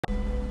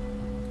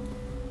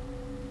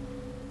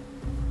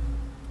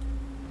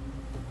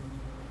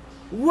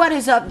What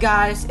is up,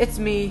 guys? It's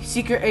me,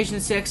 Secret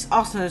Agent 6,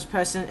 also known as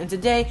Preston, and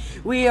today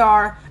we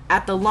are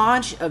at the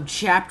launch of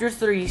Chapter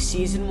 3,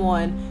 Season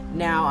 1.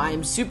 Now, I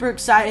am super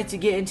excited to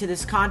get into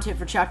this content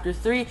for Chapter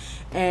 3,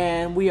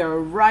 and we are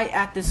right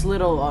at this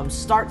little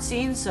start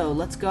scene, so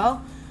let's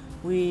go.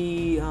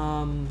 We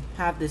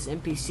have this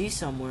NPC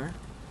somewhere.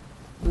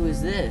 Who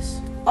is this?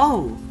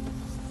 Oh!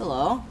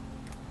 Hello.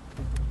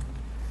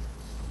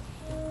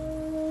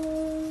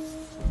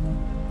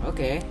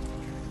 Okay.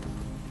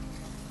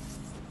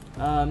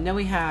 Then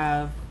we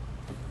have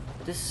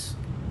this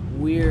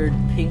weird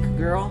pink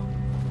girl.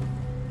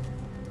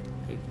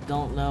 I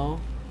don't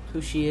know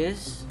who she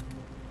is,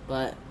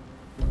 but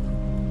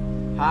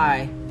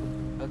hi.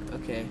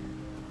 Okay.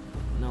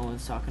 No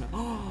one's talking.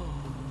 Oh,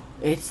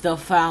 it's the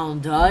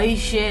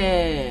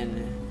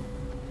foundation.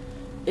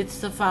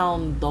 It's the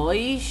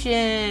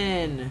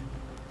foundation.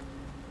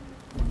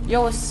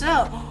 Yo, what's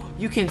up?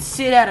 You can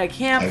sit at a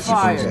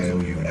campfire. I suppose I owe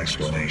you an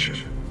explanation.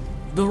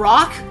 The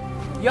Rock?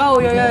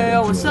 Yo,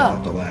 what's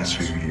up? The last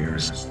few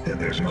years, and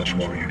there's much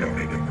more you don't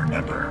even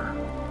remember.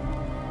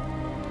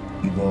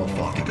 You've all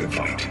fought a good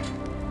fight,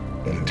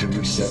 but until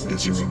we set the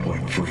 0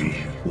 point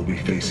free, we'll be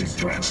facing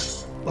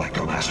threats like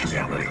the last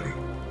reality,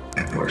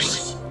 and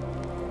worse.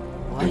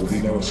 What? There will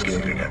be no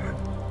escaping it.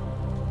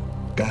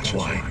 That's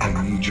why I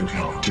need your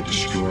help to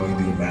destroy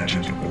the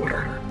imagined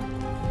order.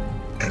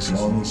 As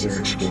long as they're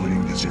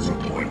exploiting the 0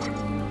 point,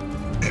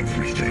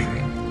 everything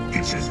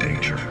is in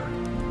danger.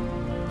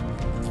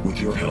 With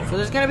your help, So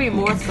there's gonna be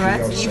more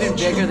threats, even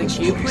bigger than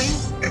Q,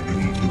 please? And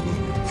leave the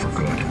loop for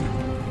good.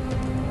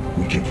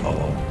 We can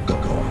all go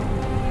on.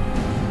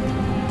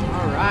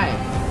 Alright.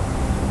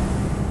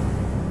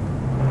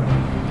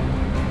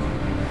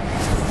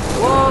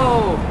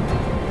 Whoa!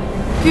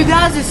 Dude,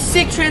 that was a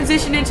sick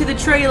transition into the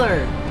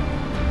trailer!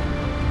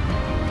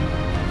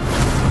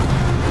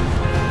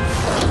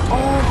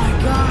 Oh my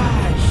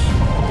gosh!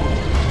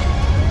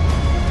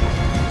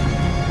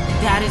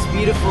 That is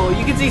beautiful.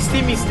 You can see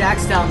Steamy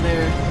Stacks down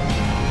there.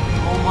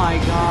 Oh my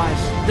gosh.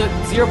 The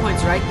 0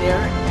 point's right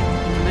there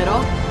in the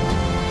middle.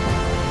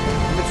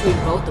 In between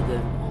both of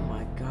them. Oh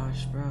my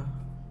gosh, bro.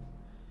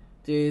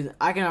 Dude,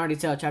 I can already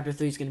tell Chapter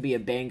 3 is going to be a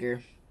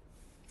banger.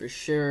 For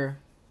sure.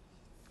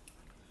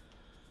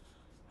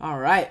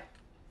 Alright.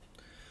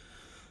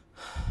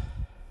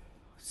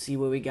 Let's see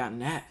what we got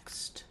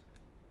next.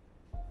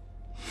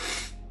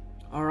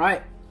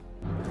 Alright.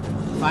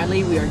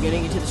 Finally, we are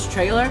getting into this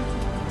trailer.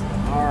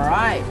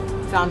 Alright.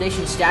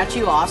 Foundation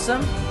statue,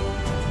 awesome.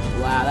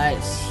 Wow, that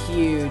is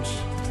huge.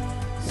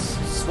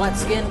 Sweat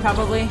skin,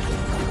 probably.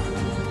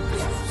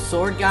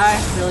 Sword guy,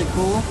 really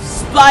cool.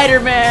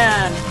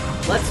 Spider-Man!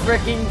 Let's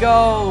freaking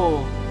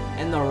go!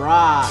 And The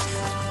Rock.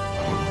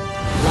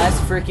 Let's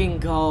freaking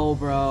go,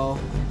 bro.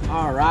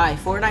 Alright,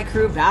 Fortnite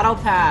crew battle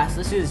pass.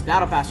 Let's do this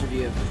battle pass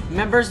review.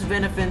 Members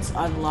benefits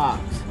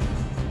unlocked.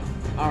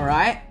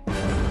 Alright.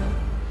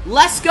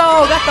 Let's go!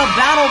 Got the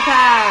battle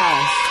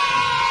pass!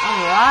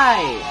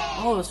 Alright.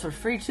 Oh, it's for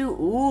free too.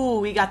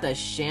 Ooh, we got the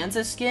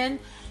Shanza skin.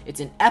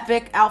 It's an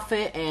epic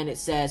outfit, and it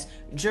says,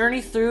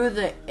 Journey through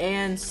the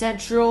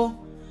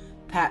Ancestral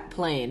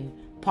Plane.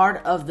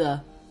 Part of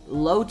the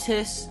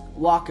Lotus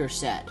Walker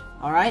set.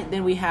 Alright,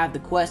 then we have the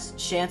quest,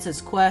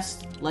 Shanza's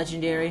Quest,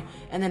 Legendary,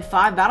 and then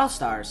 5 battle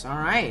stars.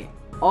 Alright.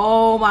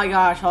 Oh my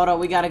gosh, hold on,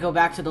 we gotta go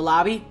back to the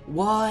lobby.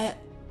 What?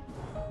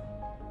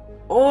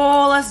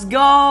 Oh, let's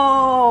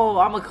go!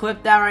 I'm gonna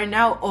clip that right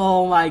now.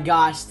 Oh my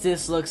gosh,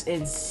 this looks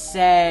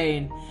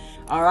insane.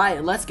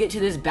 Alright, let's get to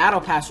this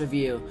battle pass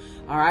review.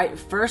 Alright,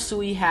 first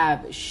we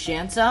have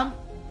Shanza.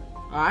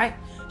 Alright,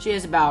 she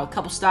has about a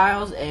couple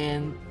styles,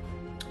 and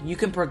you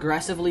can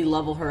progressively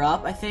level her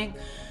up, I think.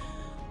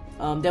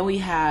 Then we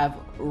have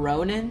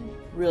Ronin,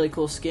 really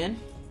cool skin.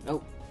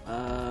 Oh,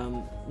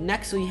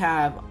 next we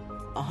have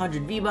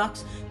 100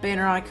 V-Bucks,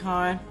 banner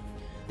icon.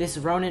 This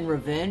Ronin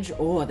Revenge,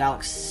 oh, that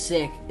looks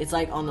sick. It's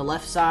like on the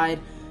left side,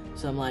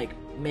 some like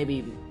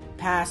maybe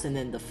past and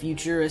then the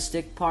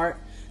futuristic part.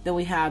 Then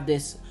we have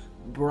this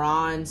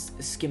bronze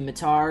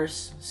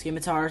scimitars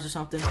or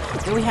something.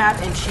 Then we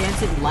have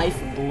Enchanted Life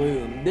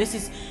Bloom. This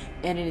is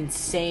an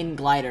insane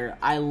glider.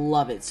 I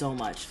love it so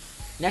much.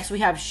 Next we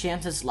have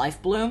Shanta's Life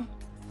Bloom.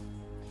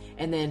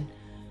 And then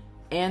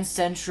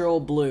Ancestral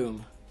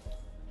Bloom.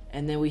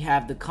 And then we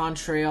have the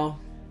Contrail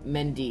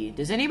Mendy.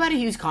 Does anybody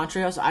use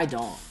Contrails? I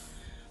don't.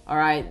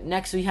 Alright,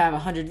 next we have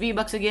 100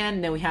 V-Bucks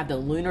again. Then we have the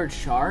Lunar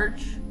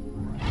Charge.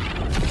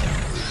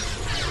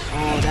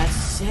 Oh, that's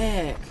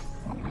sick.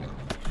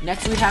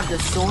 Next we have the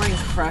Soaring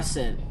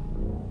Crescent.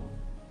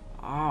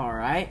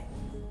 Alright.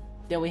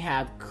 Then we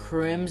have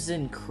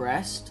Crimson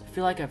Crest. I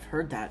feel like I've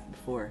heard that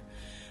before.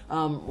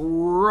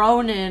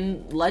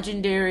 Ronin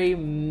Legendary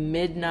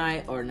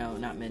Midnight, or no,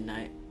 not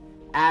Midnight,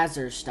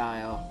 Azure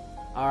style.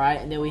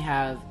 Alright, and then we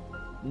have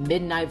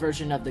Midnight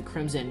version of the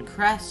Crimson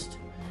Crest.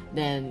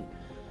 Then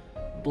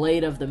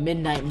Blade of the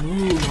Midnight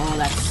Moon. Oh,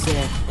 that's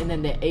sick. And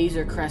then the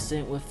Azure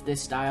Crescent with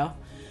this style.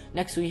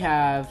 Next we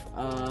have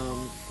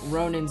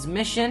Ronin's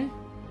Mission.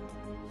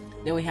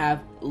 Then we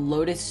have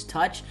Lotus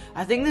Touch.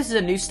 I think this is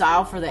a new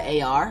style for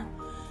the AR.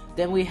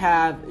 Then we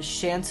have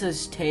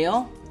Shanta's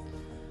tail.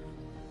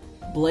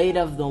 Blade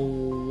of the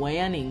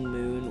Waning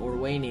Moon, or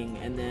Waning,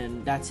 and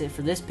then that's it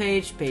for this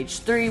page. Page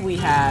 3, we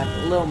have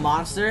Little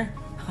Monster.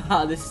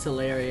 This is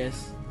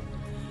hilarious.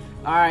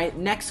 Alright,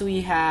 next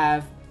we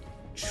have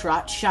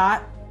Trot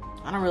Shot.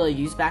 I don't really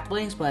use back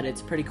blings, but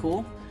it's pretty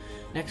cool.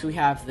 Next we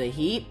have the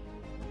Heat.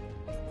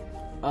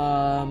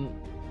 Oh,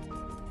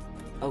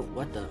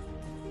 what the?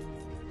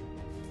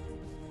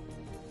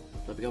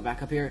 Let me go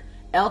back up here.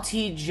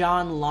 LT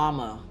John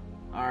Llama.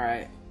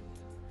 Alright.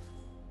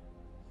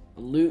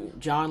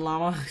 John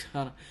Llama.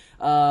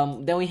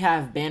 Then we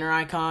have Banner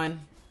Icon.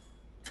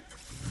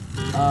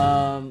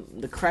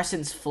 The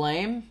Crescent's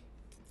Flame.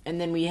 And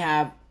then we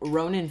have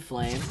Ronin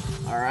Flame.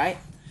 Alright.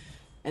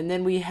 And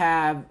then we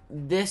have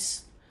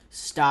this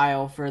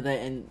style for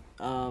the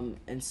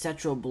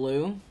Ancestral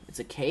Blue. It's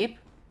a cape.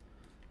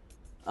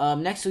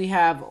 Next we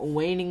have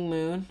Waning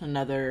Moon.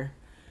 Another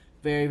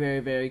very,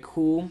 very, very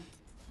cool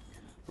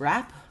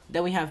wrap.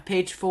 Then we have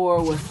page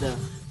 4 with the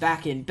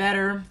Back in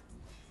Better.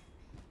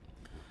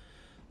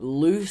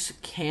 Loose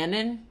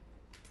Cannon.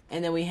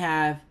 And then we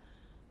have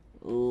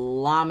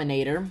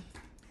Laminator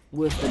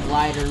with the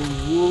glider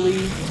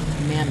Woolly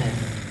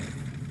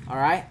Mammoth.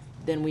 Alright.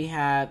 Then we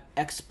have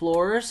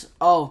Explorers.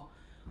 Oh,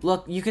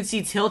 look, you can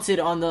see Tilted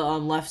on the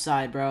left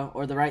side, bro.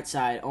 Or the right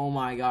side. Oh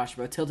my gosh,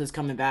 bro. Tilted's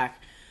coming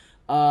back.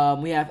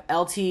 We have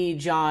LT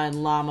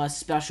John Llama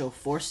Special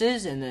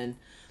Forces. And then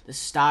the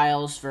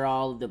styles for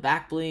all the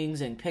back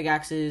blings and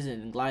pickaxes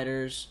and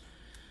gliders.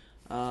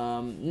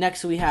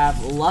 Next we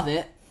have Love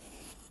It.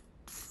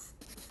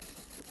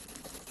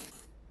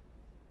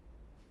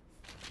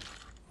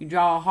 You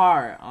draw a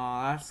heart.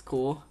 Oh, that's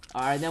cool.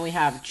 Alright, then we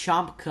have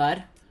Chomp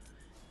Cud.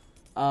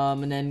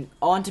 And then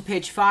on to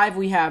page 5,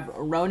 we have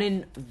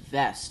Ronin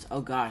Vest.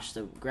 Oh gosh,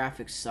 the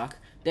graphics suck.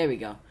 There we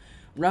go.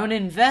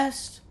 Ronin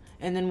Vest.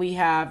 And then we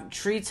have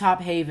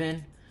Treetop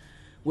Haven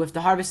with the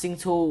harvesting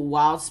tool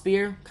Wild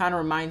Spear. Kind of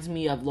reminds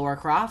me of Lara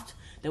Croft.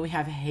 Then we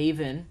have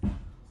Haven.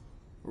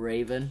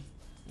 Raven.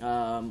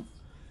 No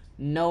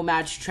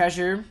Match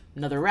Treasure.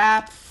 Another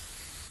wrap.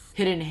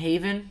 Hidden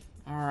Haven.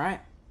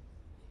 Alright.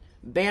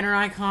 Banner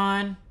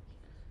Icon,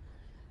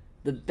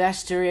 the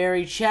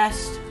Bestiary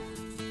Chest,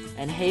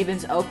 and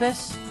Haven's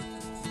Opus.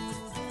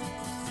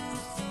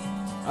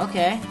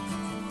 Okay.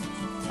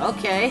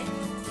 Okay.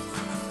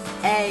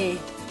 Hey,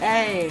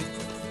 hey.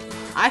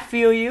 I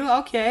feel you.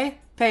 Okay.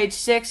 Page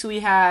 6, we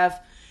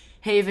have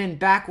Haven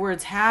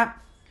Backwards Hat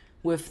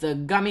with the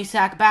Gummy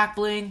Sack back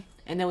bling.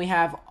 And then we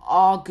have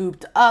All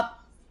Gooped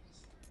Up.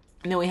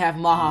 And then we have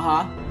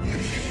Mahaha.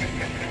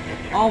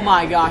 Oh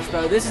my gosh,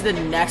 bro. This is the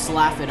next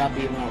Laugh It Up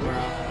emote,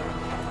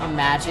 bro.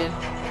 Imagine.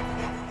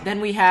 Then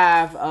we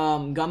have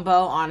Gumbo.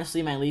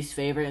 Honestly, my least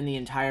favorite in the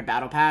entire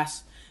Battle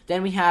Pass.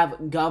 Then we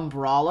have Gum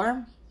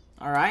Brawler.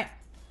 Alright.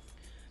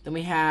 Then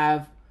we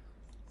have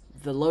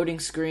the loading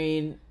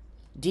screen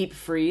Deep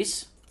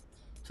Freeze.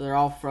 So they're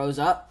all froze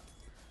up.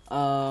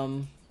 I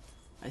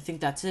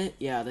think that's it.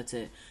 Yeah, that's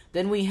it.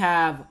 Then we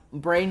have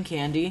Brain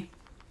Candy.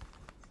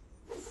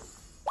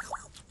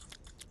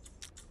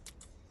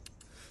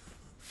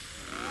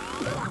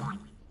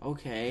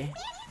 Okay.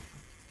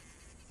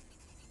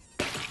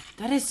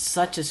 That is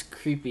such a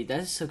creepy.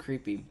 That is so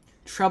creepy.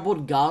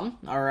 Troubled Gum.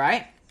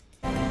 Alright.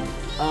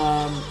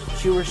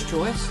 Chewer's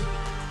Choice.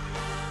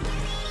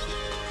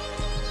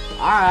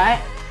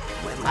 Alright.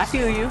 I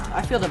feel you.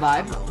 I feel the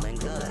vibe.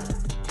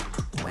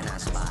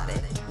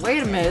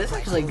 Wait a minute. It's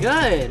actually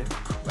good.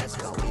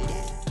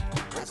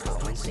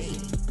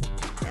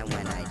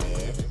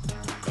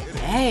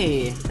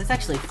 Hey. That's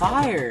actually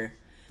fire.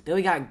 Then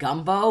we got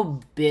Gumbo.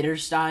 Bitter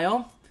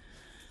Style.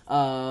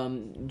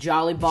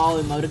 Jolly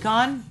Ball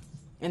emoticon.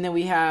 And then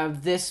we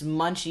have this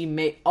Munchie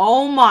mate.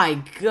 Oh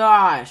my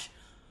gosh.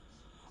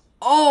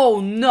 Oh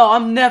no,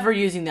 I'm never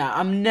using that.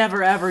 I'm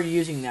never ever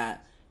using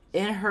that.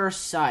 In her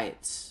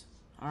sights.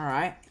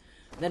 Alright.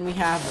 Then we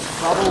have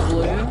Bubble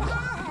Bloom.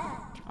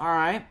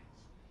 Alright.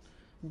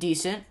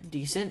 Decent,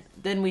 decent.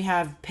 Then we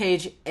have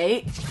page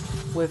 8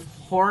 with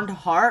Horned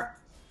Heart.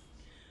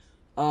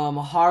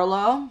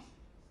 Harlow.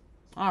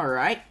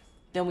 Alright.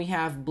 Then we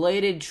have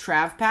Bladed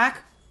Trav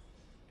Pack.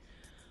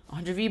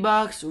 100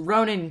 V-Bucks.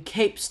 Ronin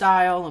Cape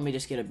Style. Let me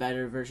just get a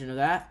better version of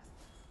that.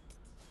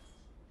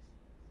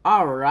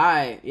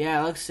 Alright.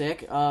 Yeah, it looks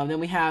sick. Then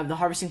we have the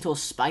Harvesting Tool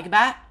Spike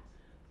Bat.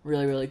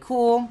 Really, really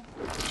cool.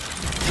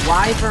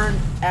 Wyvern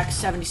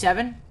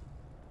X77.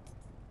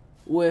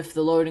 With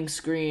the loading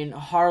screen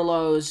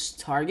Harlow's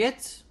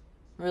Target.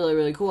 Really,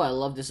 really cool. I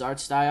love this art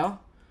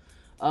style.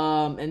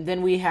 And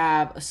then we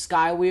have a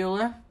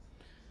Skywheeler.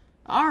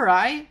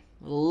 Alright.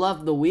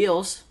 Love the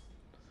wheels.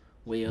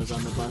 Wheels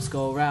on the bus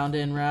go round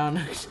and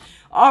round.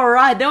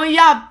 Alright, then we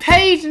got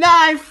page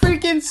 9,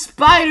 freaking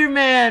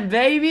Spider-Man,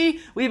 baby!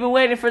 We've been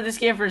waiting for this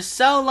game for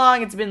so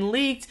long. It's been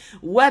leaked.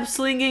 Web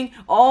slinging.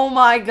 Oh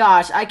my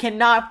gosh, I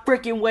cannot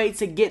freaking wait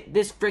to get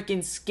this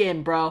freaking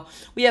skin, bro.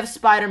 We have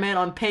Spider-Man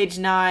on page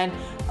 9.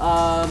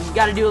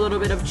 Gotta do a little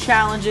bit of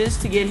challenges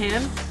to get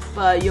him,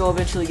 but you'll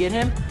eventually get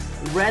him.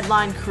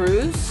 Redline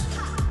Cruise.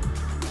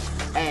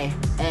 Hey,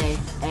 hey,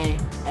 hey,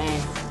 hey,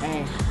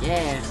 hey,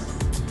 yeah.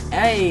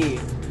 Hey,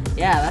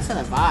 yeah, that's kind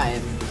of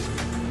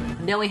vibe.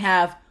 And then we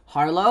have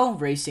Harlow,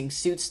 racing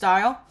suit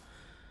style.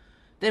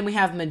 Then we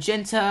have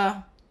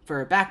Magenta for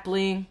her back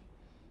bling.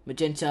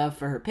 Magenta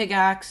for her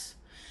pickaxe.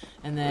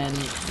 And then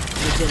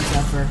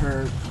Magenta for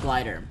her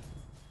glider.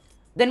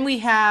 Then we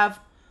have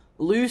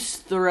Loose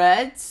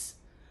Threads,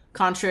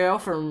 Contrail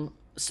from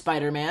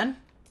Spider-Man.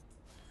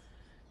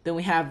 Then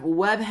we have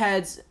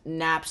Webhead's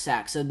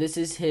knapsack. So this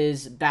is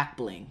his back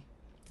bling.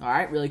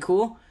 Alright, really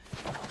cool.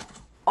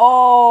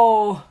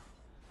 Oh,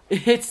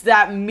 it's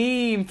that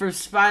meme for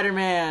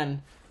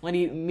Spider-Man when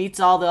he meets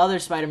all the other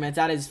Spider-Mans.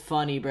 That is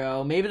funny,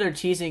 bro. Maybe they're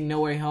teasing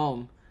No Way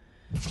Home.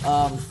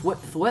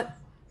 Thwip.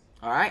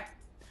 Alright.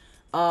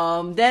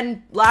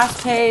 Then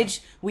last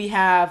page, we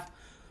have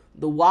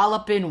the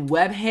Wallopin'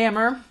 Web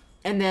Hammer.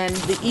 And then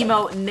the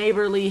emote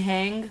Neighborly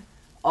Hang.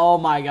 Oh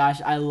my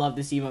gosh, I love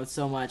this emote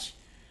so much.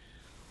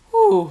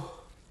 Whew.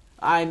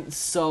 I'm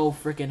so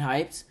freaking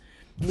hyped.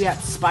 We have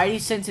Spidey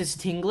Senses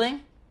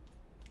Tingling.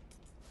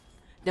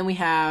 Then we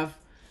have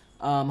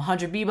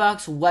 100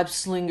 V-Bucks Web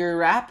Slinger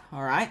Wrap.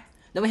 Alright.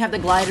 Then we have the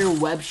Glider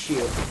Web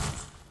Shoe.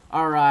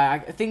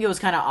 Alright, I think it was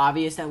kind of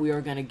obvious that we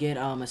were going to get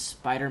a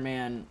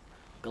Spider-Man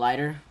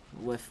glider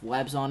with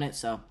webs on it.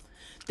 So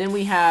then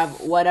we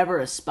have Whatever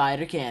a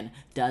Spider Can.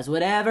 Does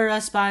whatever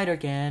a spider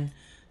can.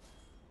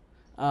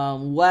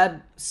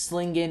 Web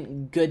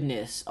slinging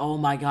goodness. Oh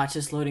my gosh,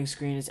 this loading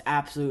screen is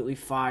absolutely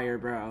fire,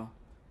 bro.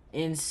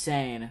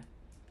 Insane.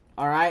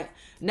 Alright.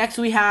 Next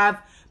we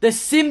have the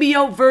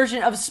symbiote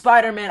version of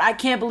Spider-Man. I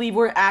can't believe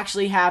we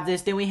actually have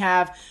this. Then we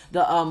have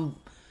the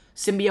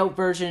symbiote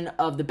version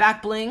of the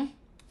back bling.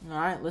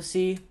 Alright, let's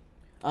see.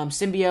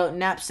 Symbiote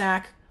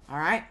knapsack.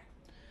 Alright.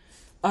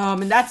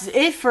 And that's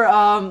it for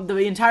the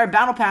entire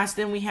battle pass.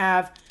 Then we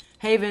have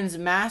Haven's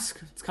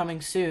mask. It's coming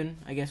soon.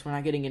 I guess we're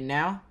not getting it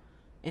now.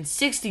 In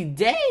 60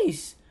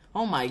 days!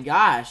 Oh my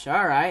gosh,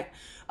 alright.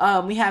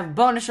 We have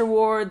bonus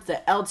rewards,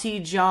 the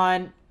LT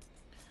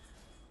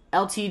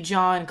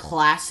John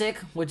Classic,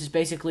 which is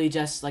basically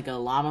just like a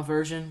llama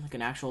version, like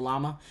an actual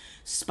llama.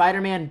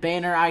 Spider-Man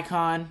banner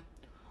icon,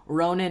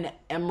 Ronin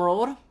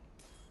Emerald.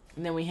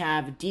 And then we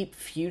have Deep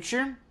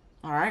Future.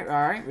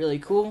 Alright, really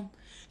cool.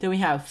 Then we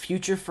have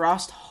Future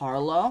Frost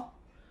Harlow.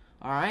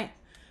 Alright.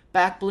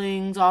 Back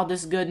blings, all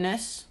this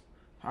goodness.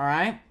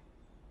 Alright.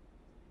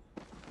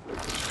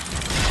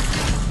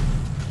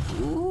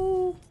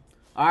 Ooh.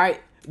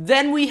 Alright.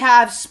 Then we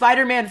have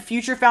Spider-Man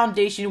Future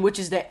Foundation, which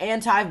is the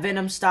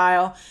anti-venom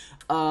style.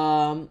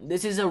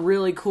 This is a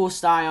really cool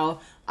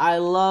style. I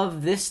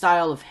love this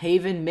style of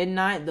Haven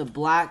Midnight, the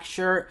black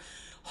shirt.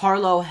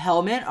 Harlow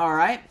helmet.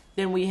 Alright.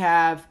 Then we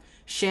have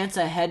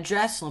Shanta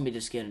headdress. Let me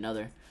just get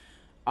another.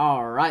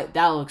 Alright,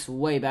 that looks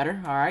way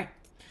better. Alright.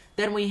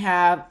 Then we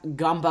have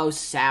Gumbo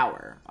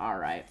Sour.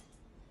 Alright.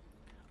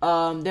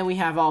 Then we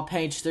have all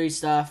page 3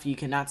 stuff. You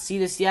cannot see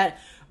this yet.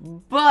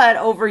 But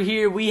over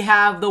here we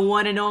have the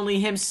one and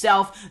only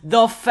himself,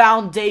 the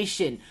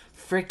Foundation.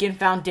 Freaking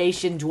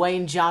Foundation,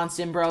 Dwayne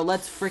Johnson, bro.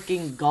 Let's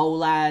freaking go,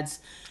 lads.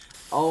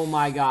 Oh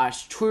my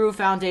gosh. True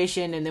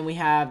Foundation. And then we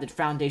have the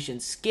Foundation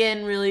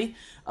skin, really.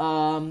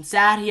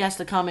 Sad he has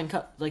to come in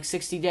like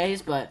 60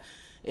 days, but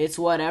it's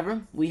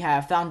whatever. We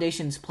have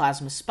Foundation's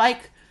Plasma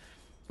Spike.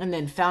 And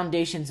then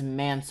Foundation's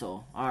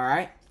Mantle.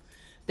 Alright.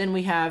 Then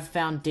we have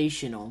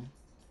Foundational.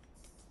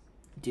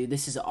 Dude,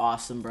 this is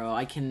awesome, bro.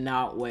 I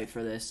cannot wait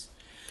for this.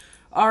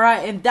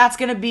 Alright, and that's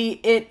going to be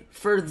it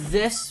for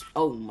this.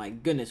 Oh my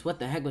goodness, what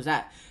the heck was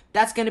that?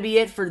 That's going to be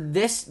it for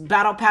this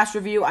Battle Pass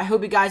review. I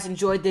hope you guys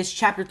enjoyed this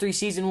Chapter 3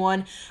 Season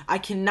 1. I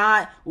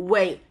cannot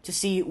wait to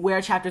see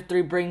where Chapter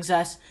 3 brings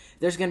us.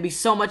 There's going to be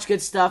so much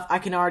good stuff, I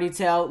can already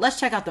tell. Let's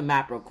check out the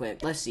map real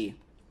quick. Let's see.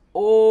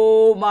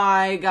 Oh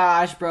my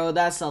gosh, bro.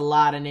 That's a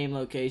lot of name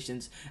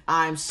locations.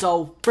 I'm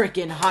so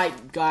freaking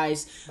hyped,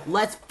 guys.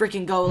 Let's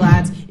freaking go,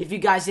 lads. If you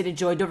guys did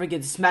enjoy, don't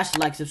forget to smash the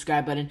like,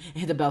 subscribe button, and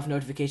hit the bell for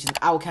notifications.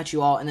 I will catch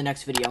you all in the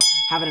next video.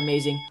 Have an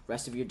amazing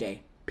rest of your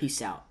day.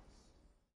 Peace out.